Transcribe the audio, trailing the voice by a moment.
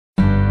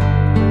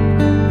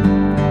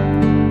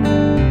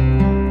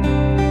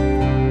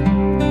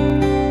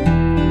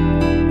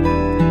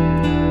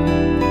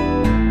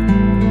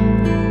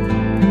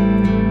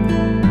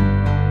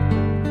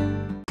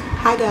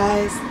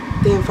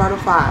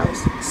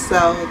TheInfertileFiles.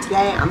 So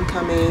today I'm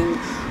coming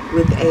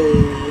with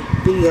a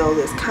video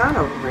that's kind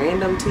of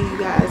random to you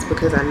guys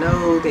because I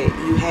know that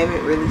you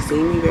haven't really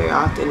seen me very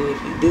often, and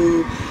if you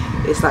do,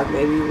 it's like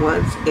maybe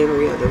once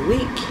every other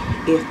week,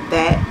 if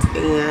that.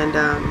 And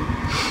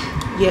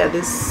yeah,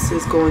 this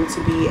is going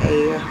to be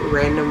a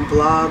random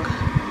vlog,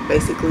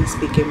 basically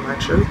speaking my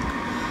truth.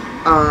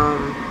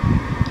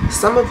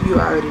 Some of you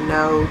already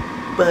know,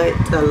 but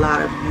a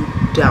lot of you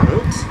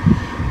don't.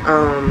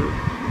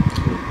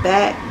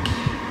 Back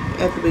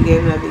at the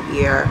beginning of the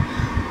year,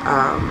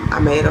 I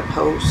made a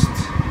post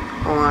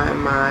on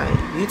my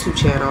YouTube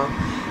channel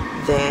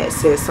that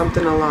says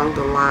something along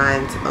the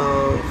lines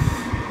of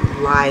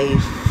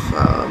life,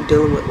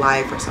 dealing with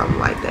life or something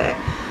like that.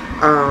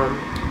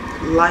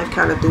 Life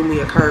kind of threw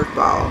me a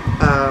curveball.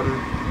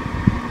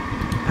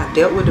 I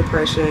dealt with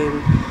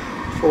depression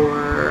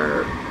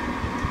for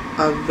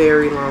a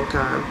very long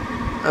time,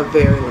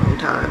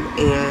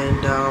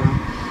 and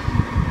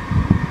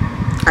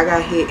I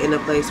got hit in a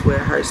place where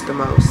it hurts the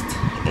most,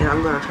 and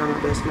I'm gonna try my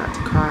best not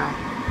to cry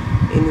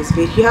in this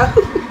video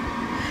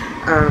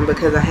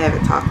because I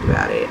haven't talked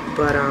about it.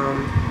 But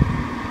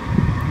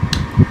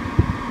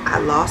I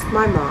lost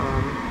my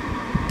mom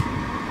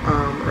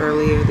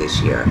earlier this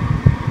year,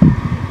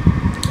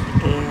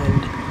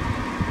 and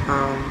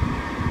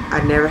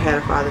I never had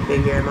a father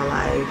figure in my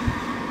life.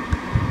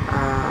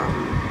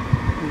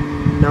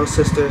 No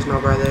sisters, no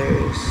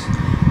brothers.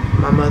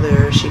 My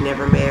mother, she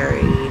never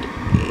married.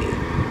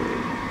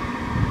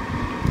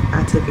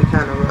 I took it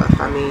kind of rough.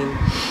 I mean,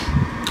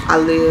 I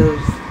live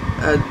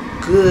a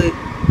good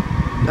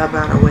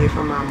amount away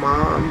from my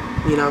mom,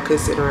 you know,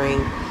 considering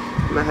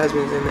my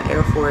husband's in the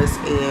Air Force,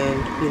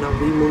 and, you know,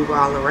 we move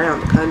all around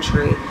the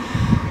country.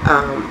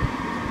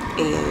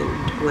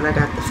 And when I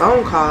got the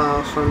phone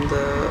call from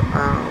the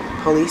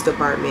police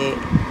department,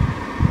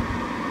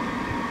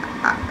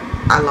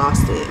 I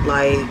lost it.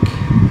 Like,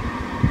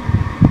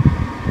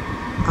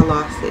 I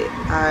lost it.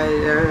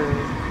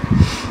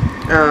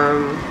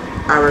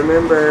 I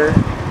remember,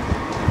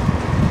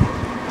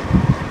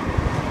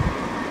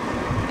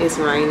 it's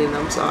raining,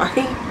 I'm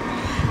sorry.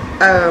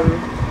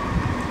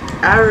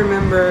 I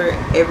remember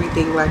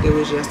everything like it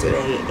was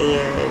yesterday,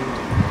 and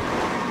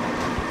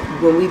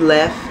when we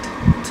left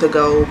to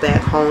go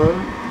back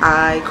home,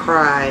 I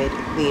cried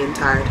the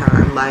entire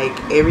time. Like,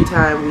 every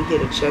time we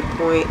hit a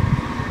checkpoint,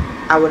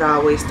 I would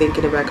always think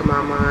in the back of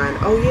my mind,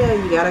 oh yeah,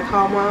 you gotta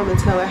call mom and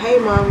tell her, hey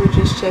mom, we're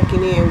just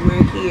checking in,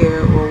 we're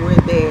here or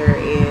we're there.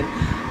 And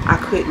I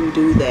couldn't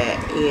do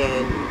that,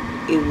 and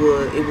it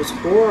was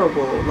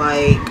horrible.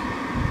 Like,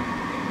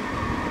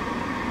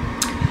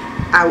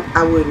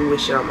 I wouldn't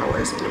wish it on my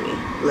worst enemy,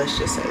 let's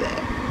just say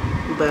that.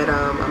 But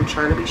I'm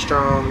trying to be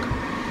strong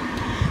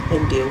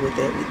and deal with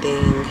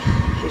everything.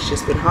 It's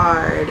just been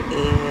hard,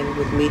 and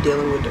with me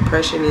dealing with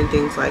depression and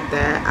things like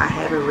that, I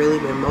haven't really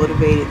been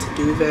motivated to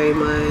do very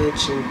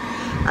much, and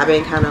I've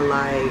been kind of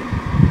like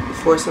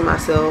forcing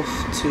myself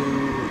to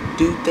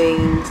do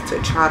things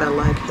to try to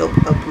like help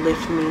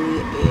uplift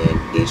me, and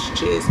it's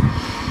just,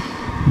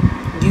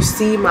 you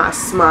see my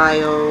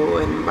smile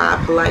and my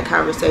polite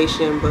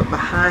conversation, but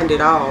behind it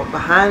all,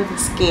 behind the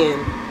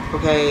skin,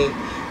 okay,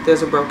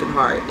 there's a broken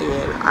heart,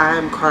 and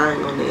I'm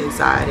crying on the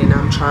inside, and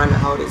I'm trying to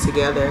hold it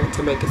together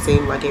to make it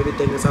seem like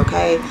everything is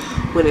okay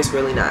when it's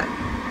really not.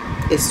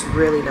 It's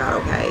really not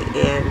okay,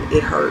 and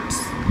it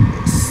hurts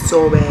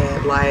so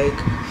bad. Like,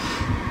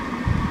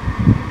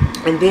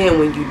 and then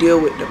when you deal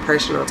with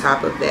depression on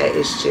top of that,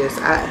 it's just,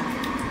 I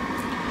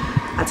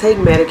take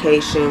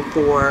medication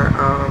for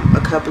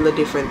a couple of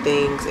different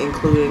things,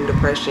 including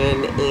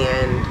depression,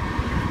 and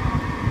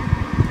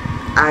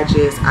I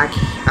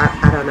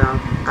don't know.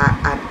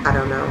 I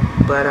don't know.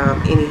 But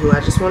anywho, I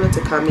just wanted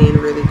to come in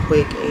really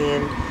quick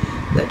and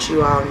let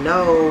you all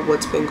know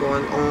what's been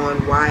going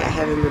on, why I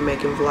haven't been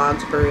making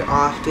vlogs very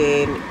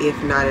often,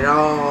 if not at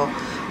all,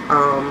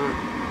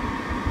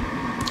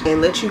 and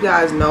let you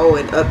guys know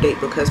and update,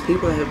 because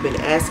people have been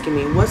asking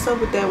me, what's up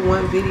with that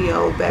one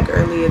video back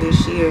earlier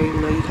this year, you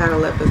know, you kind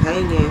of left us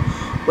hanging,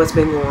 what's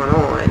been going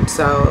on.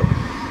 So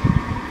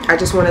I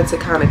just wanted to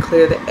kind of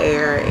clear the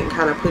air and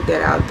kind of put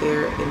that out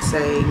there and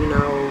say, you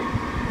know,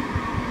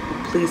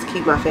 please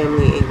keep my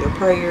family in your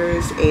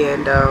prayers.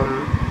 And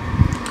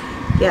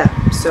yeah,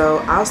 so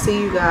I'll see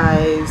you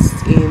guys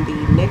in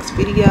the next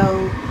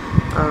video.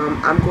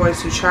 I'm going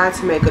to try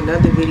to make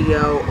another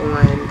video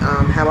on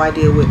how I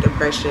deal with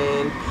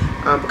depression,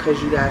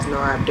 because you guys know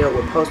I've dealt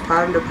with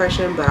postpartum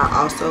depression, but I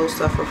also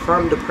suffer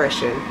from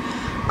depression,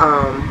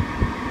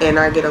 and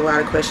I get a lot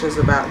of questions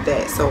about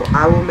that. So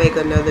I will make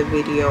another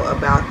video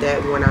about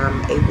that when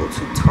I'm able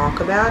to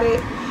talk about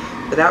it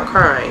without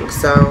crying.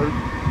 So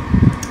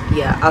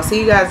yeah, I'll see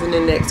you guys in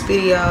the next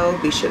video.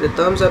 Be sure to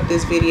thumbs up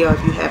this video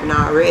if you haven't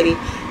already.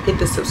 Hit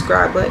the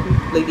subscribe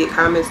button, leave your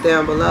comments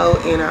down below,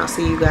 and I'll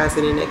see you guys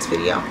in the next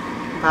video.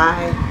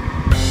 Bye.